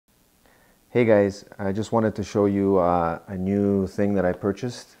Hey guys, I just wanted to show you a new thing that I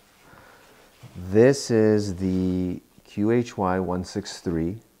purchased. This is the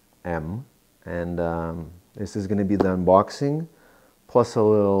QHY163M, and this is going to be the unboxing plus a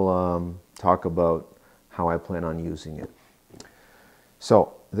little talk about how I plan on using it.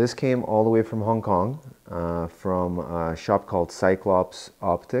 So this came all the way from Hong Kong, from a shop called Cyclops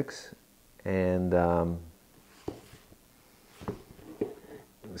Optics, and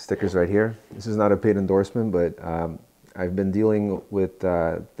stickers right here. This is not a paid endorsement, but I've been dealing with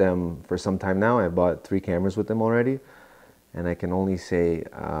them for some time now. I bought 3 cameras with them already, and I can only say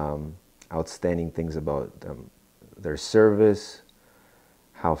outstanding things about them. Their service,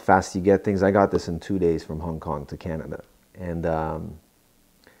 how fast you get things. I got this in 2 days from Hong Kong to Canada, and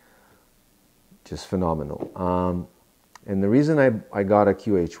just phenomenal. And the reason I got a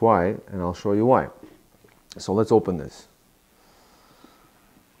QHY, and I'll show you why. So let's open this.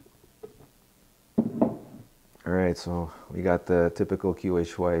 Alright, so we got the typical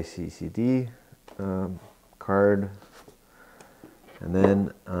QHYCCD card, and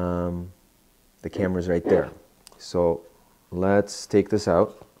then the camera's right there. So let's take this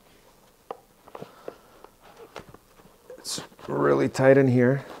out. It's really tight in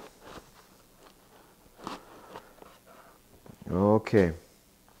here. Okay,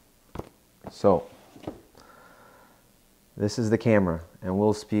 so this is the camera, and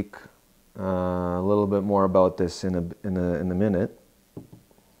we'll speak a little bit more about this in a minute.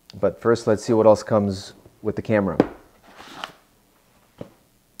 But first, let's see what else comes with the camera.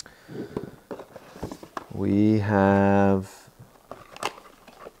 We have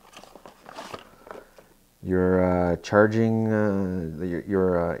your charging,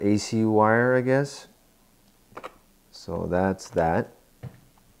 your AC wire, I guess. So that's that.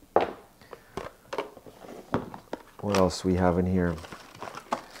 What else we have in here?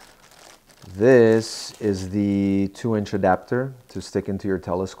 This is the 2-inch adapter to stick into your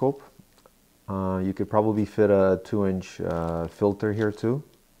telescope. You could probably fit a 2-inch filter here too.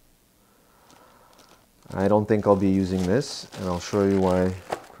 I don't think I'll be using this, and I'll show you why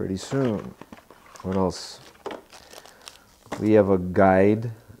pretty soon. What else? We have a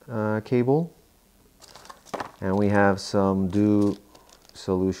guide cable, and we have some dew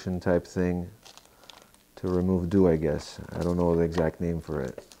solution type thing to remove dew, I guess. I don't know the exact name for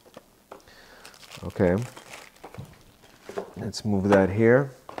it. Okay, let's move that here.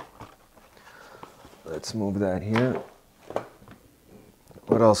 Let's move that here.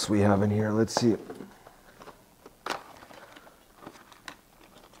 What else we have in here? Let's see.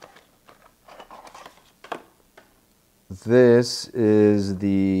 This is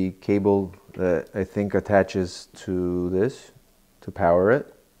the cable that I think attaches to this to power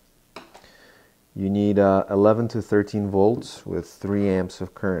it. You need 11 to 13 volts with 3 amps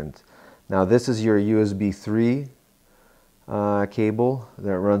of current. Now this is your USB 3 cable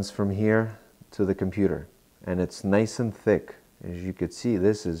that runs from here to the computer, and it's nice and thick. As you can see,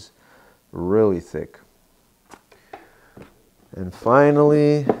 this is really thick. And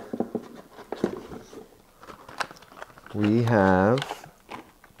finally, we have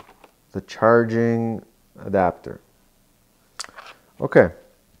the charging adapter. Okay,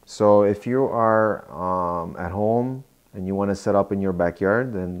 so if you are at home and you want to set up in your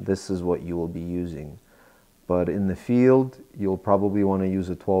backyard, then this is what you will be using. But in the field, you'll probably want to use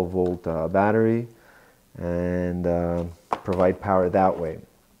a 12-volt battery and provide power that way.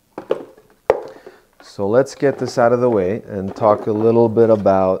 So let's get this out of the way and talk a little bit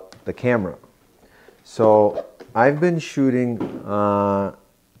about the camera. So I've been shooting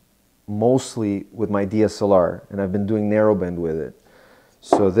mostly with my DSLR, and I've been doing narrowband with it.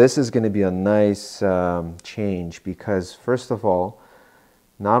 So this is going to be a nice change, because first of all,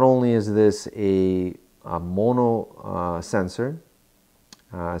 not only is this a mono sensor,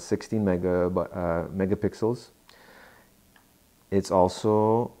 16 megapixels, it's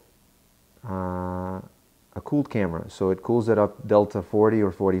also a cooled camera. So it cools it up Delta 40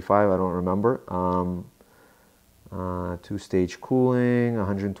 or 45, I don't remember. 2-stage cooling,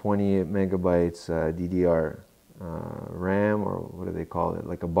 128 megabytes DDR RAM, or what do they call it,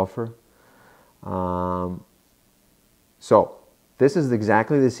 like a buffer. So this is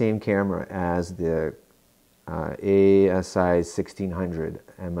exactly the same camera as the ASI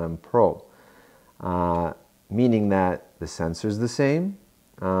 1600mm Pro, meaning that the sensor is the same,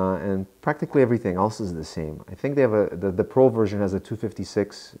 and practically everything else is the same. I think they have the Pro version has a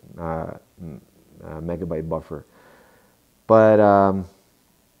 256 megabyte buffer, but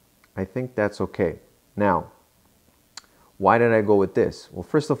I think that's okay. Now, why did I go with this? Well,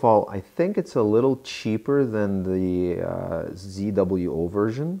 first of all, I think it's a little cheaper than the ZWO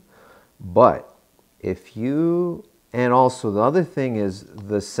version, But if you, and also the other thing is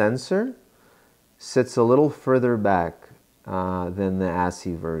the sensor sits a little further back than the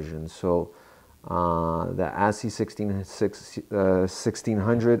ASCII version. So the ASCII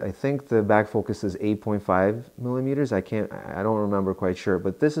 1600, I think the back focus is 8.5 millimeters. I don't remember quite sure,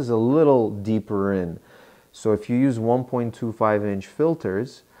 but this is a little deeper in. So if you use 1.25-inch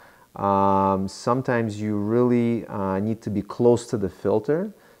filters, sometimes you really need to be close to the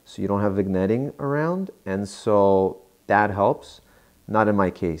filter so you don't have vignetting around, and so that helps. Not in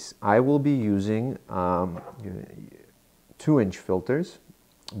my case. I will be using 2-inch filters,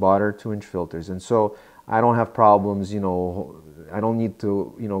 Botter 2-inch filters, and so I don't have problems, you know, I don't need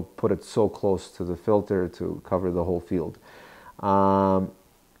to, you know, put it so close to the filter to cover the whole field.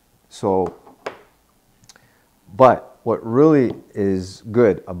 But what really is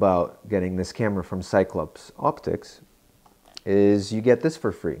good about getting this camera from Cyclops Optics is you get this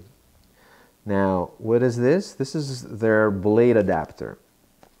for free. Now, what is this? This is their blade adapter.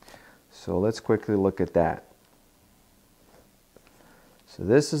 So let's quickly look at that. So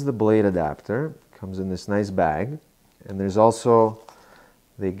this is the blade adapter. Comes in this nice bag. And there's also,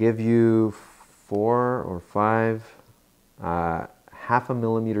 they give you 4 or 5 1/2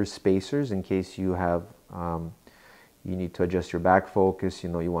 millimeter spacers in case you have, you need to adjust your back focus. You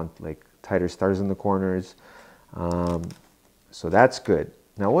know, you want like tighter stars in the corners. So that's good.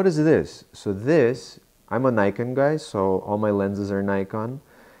 Now what is this? So this, I'm a Nikon guy, so all my lenses are Nikon.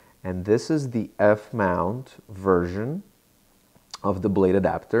 And this is the F-mount version of the blade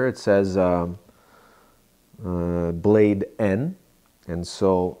adapter. It says blade N. And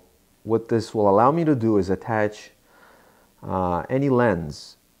so what this will allow me to do is attach any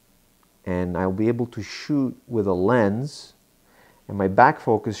lens. And I'll be able to shoot with a lens. And my back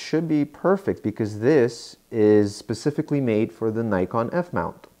focus should be perfect because this is specifically made for the Nikon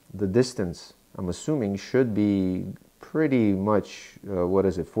F-mount. The distance, I'm assuming, should be pretty much, what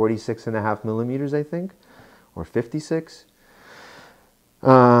is it, 46.5 millimeters, I think, or 56.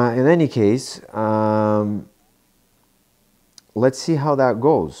 In any case, let's see how that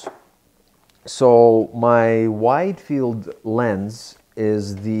goes. So my wide field lens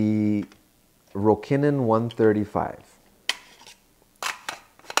is the Rokinon 135.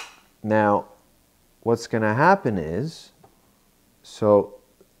 Now, what's going to happen is, so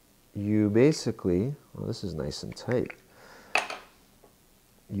you basically, well, this is nice and tight.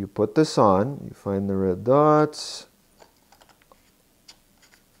 You put this on, you find the red dots.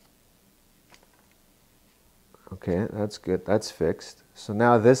 Okay, that's good, that's fixed. So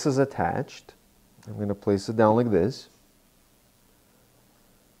now this is attached. I'm going to place it down like this.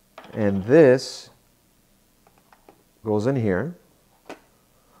 And this goes in here.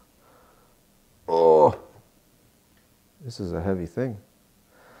 Oh, this is a heavy thing.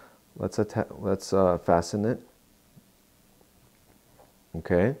 Let's fasten it.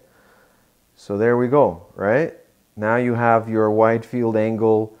 Okay, so there we go, right? Now you have your wide field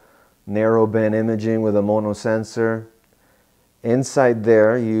angle narrow band imaging with a mono sensor. Inside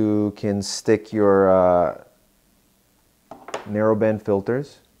there you can stick your narrow band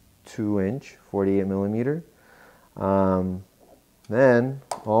filters, 2-inch, 48 millimeter. Then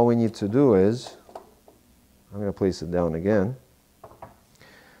all we need to do is, I'm going to place it down again.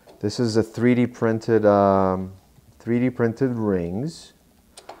 This is a 3D printed rings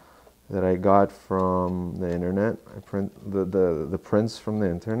that I got from the internet. I print the prints from the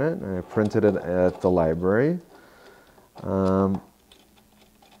internet, and I printed it at the library. I'm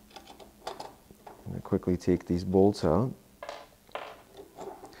going to quickly take these bolts out.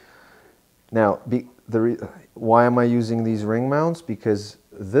 Now, why am I using these ring mounts? Because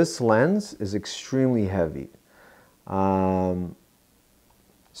this lens is extremely heavy.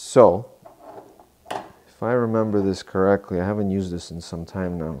 So, if I remember this correctly, I haven't used this in some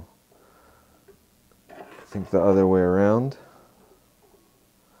time now. I think the other way around.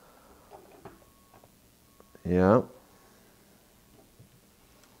 Yeah.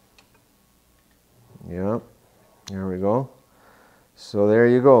 Yeah. There we go. So there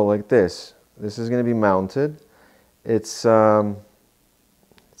you go, like this. This is going to be mounted. It's a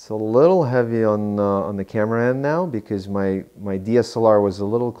little heavy on the camera end now because my DSLR was a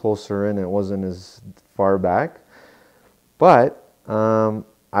little closer in. It wasn't as far back. But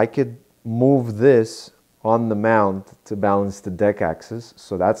I could move this on the mount to balance the deck axis,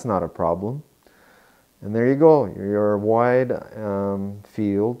 so that's not a problem. And there you go, your wide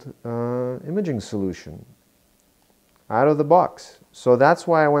field imaging solution out of the box. So that's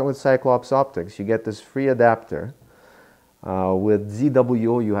why I went with Cyclops Optics. You get this free adapter. With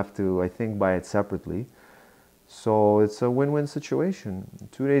ZWO, you have to, I think, buy it separately. So it's a win-win situation.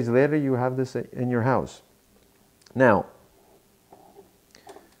 2 days later, you have this in your house. Now,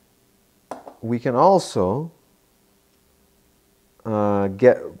 we can also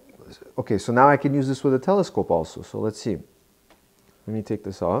okay, so now I can use this with a telescope also. So let's see. Let me take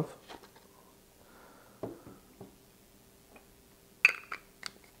this off.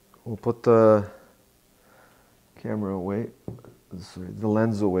 We'll put the camera away, sorry, the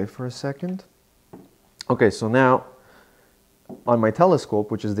lens away for a second. Okay, so now on my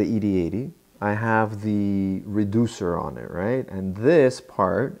telescope, which is the ED80, I have the reducer on it, right? And this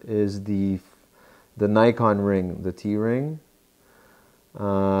part is the Nikon ring, the T ring,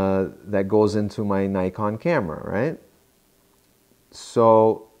 that goes into my Nikon camera, right?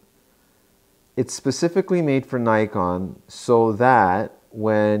 So it's specifically made for Nikon so that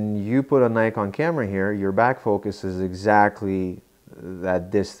when you put a Nikon camera here, your back focus is exactly that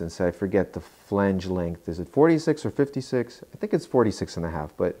distance. I forget the flange length. Is it 46 or 56? I think it's 46 and a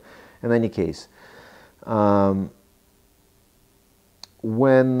half, but in any case. So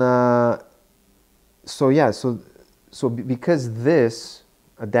because this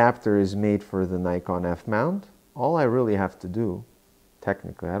adapter is made for the Nikon F mount, all I really have to do,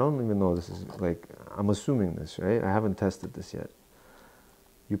 technically, I don't even know this is like, I'm assuming this, right? I haven't tested this yet.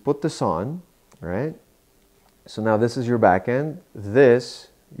 You put this on, right? So now this is your back end. This,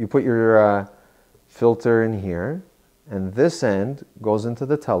 you put your filter in here, and this end goes into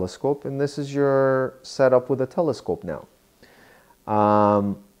the telescope, and this is your setup with a telescope now.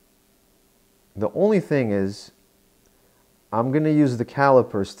 The only thing is, I'm going to use the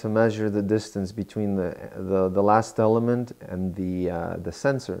calipers to measure the distance between the last element and the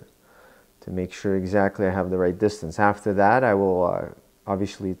sensor to make sure exactly I have the right distance. After that, I will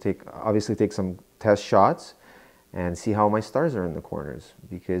obviously take some test shots and see how my stars are in the corners,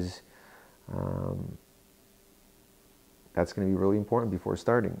 because that's going to be really important before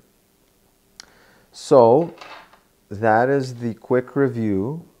starting. So that is the quick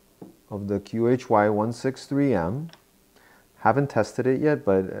review of the QHY163M. Haven't tested it yet,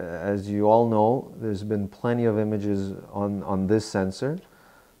 but as you all know, there's been plenty of images on this sensor,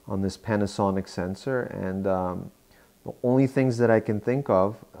 on this Panasonic sensor, and the only things that I can think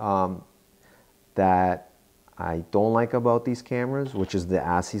of that I don't like about these cameras, which is the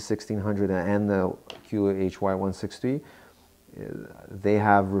ASSI 1600 and the QHY163, they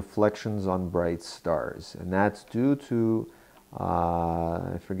have reflections on bright stars, and that's due to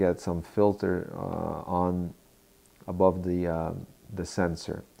I forget, some filter on above the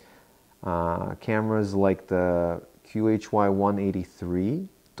sensor. Cameras like the QHY183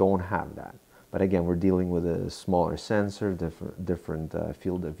 don't have that. But again, we're dealing with a smaller sensor, different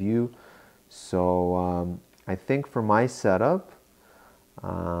field of view. So I think for my setup,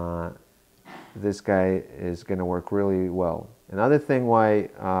 this guy is going to work really well. Another thing why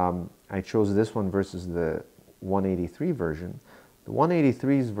I chose this one versus the 183 version, the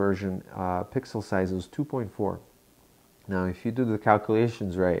 183's version pixel size was 2.4. Now, if you do the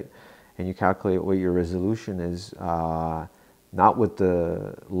calculations right, and you calculate what your resolution is, not with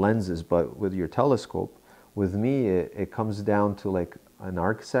the lenses, but with your telescope, with me, it comes down to like an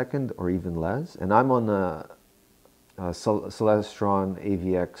arc second or even less. And I'm on a Celestron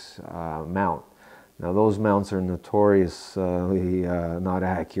AVX mount. Now, those mounts are notoriously not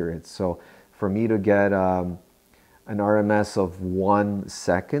accurate. So for me to get an RMS of 1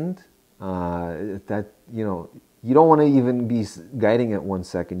 second, that, you know, you don't want to even be guiding at 1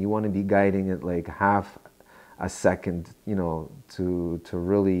 second. You want to be guiding at like half a second, you know, to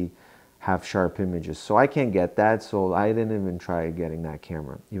really have sharp images. So I can't get that, so I didn't even try getting that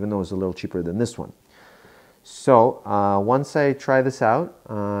camera, even though it's a little cheaper than this one. So once I try this out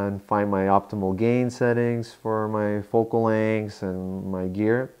and find my optimal gain settings for my focal lengths and my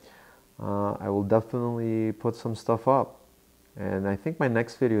gear, I will definitely put some stuff up. And I think my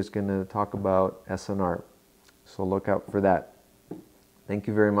next video is going to talk about SNR. So look out for that. Thank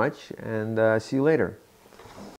you very much, and see you later.